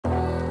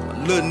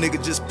Little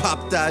nigga just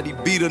popped out, he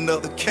beat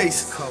another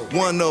case.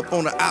 One up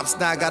on the ops,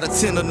 now I gotta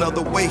 10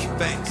 another way.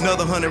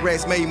 Another 100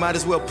 racks made, might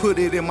as well put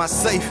it in my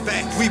safe.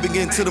 We been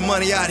getting to the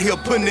money out here,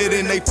 putting it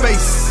in they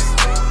face.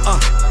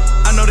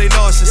 I know they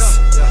nauseous.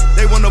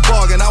 They wanna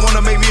bargain, I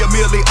wanna make me a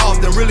meal they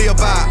often. Really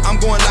about, I'm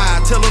going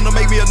live, tell them to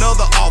make me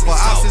another offer.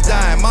 Ops is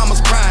dying,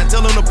 mama's crying,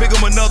 tell them to pick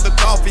them another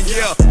coffin,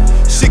 yeah.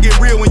 Shit get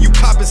real when you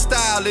poppin'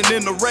 style and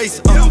in the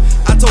race.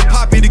 I told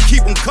Poppy to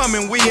keep them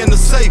coming, we in the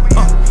safe.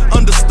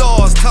 Under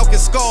stars, talking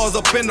scars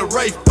up in the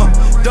race.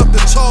 Duck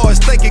the charge,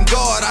 thanking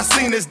God, I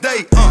seen this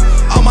day.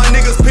 All my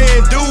niggas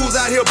paying dues,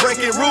 out here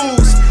breaking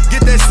rules.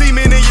 Get that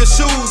semen in your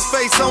shoes,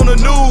 face on the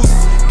news.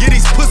 Get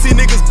these pussy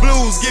niggas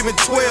blues, giving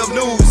 12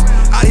 news.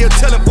 Out here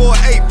telling for an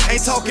ape,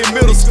 ain't talking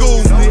middle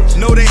school.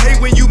 Know they hate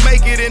when you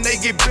make it and they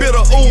get bitter,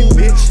 ooh.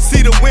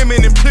 See the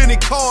women in plenty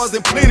cars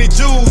and plenty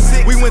jewels.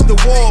 We went to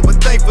war, but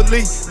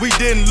thankfully we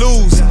didn't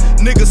lose.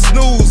 Niggas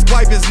snooze,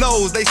 wipe his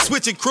nose, they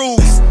switching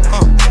crews.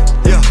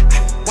 Yeah,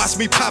 watch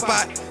me pop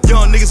out.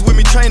 Young niggas with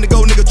me trained to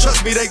go, nigga,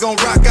 trust me, they gon'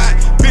 rock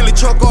out. Billy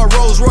truck or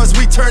Rolls Royce,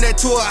 we turn that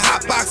to a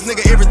hot box,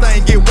 nigga.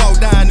 Everything get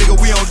walked down, nigga,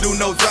 we don't do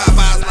no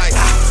drive-bys like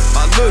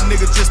my little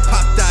nigga just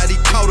popped out, he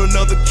caught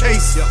another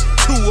case.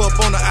 Two up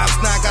on the ops,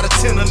 now I gotta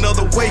 10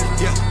 another way.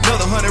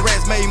 Another 100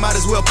 racks made, might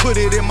as well put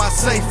it in my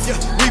safe.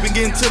 We been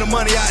getting to the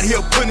money out here,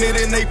 putting it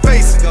in they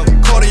face.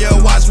 Cartier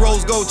watch,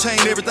 rose gold chain,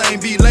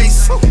 everything be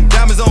lace.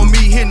 Diamonds on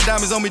me, hitting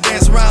diamonds on me,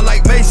 dance around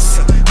like Mace.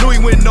 Knew he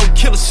went no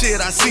killer shit,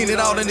 I seen it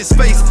all in his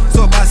face.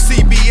 So if I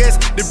CBS,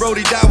 then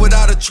Brody died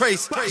without a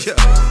trace.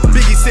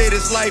 Biggie said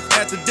it's life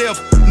after death.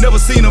 Never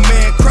seen a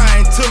man cry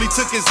until he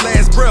took his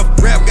last breath.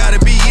 Rap gotta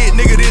be it,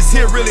 nigga, this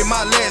here really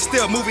my last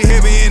step. Movie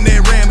heavy in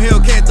that Ram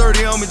Hellcat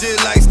 30 on me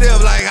just like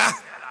Steph, like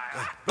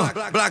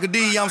Block of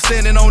D, I'm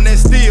standing on that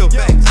steel.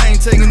 I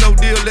ain't taking no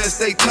deal less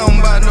they talking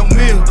about no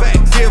meal.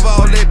 Give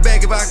all that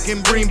back if I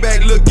can bring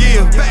back Lil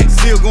Gil.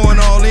 Still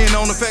going all in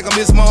on the fact I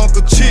miss my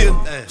Uncle Chill.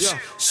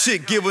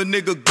 Shit give a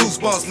nigga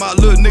goosebumps. My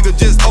little nigga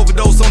just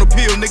overdosed on a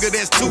pill, nigga,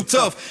 that's too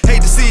tough.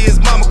 Hate to see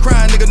his mama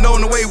crying, nigga,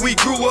 knowing the way we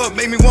grew up.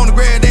 Made me wanna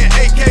grab that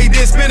AK,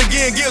 then spin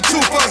again, give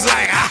two fucks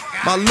like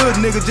My little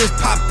nigga just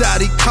popped out,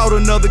 he caught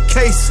another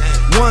case.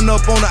 One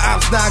up on the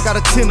ops, now I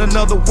gotta 10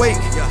 another weight.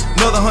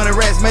 Another 100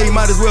 racks made,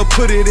 might as well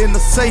put it in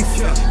the safe.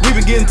 We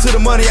been getting to the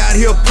money out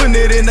here, putting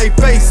it in they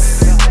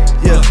face.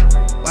 Yeah,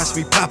 watch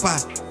me pop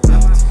out.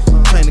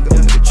 Plain to go,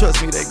 nigga,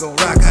 trust me, they gon'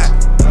 rock out.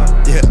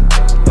 Yeah,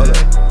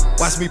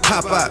 watch me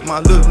pop out.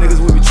 My little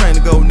niggas will be trained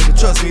to go, nigga,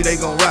 trust me, they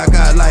gon' rock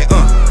out like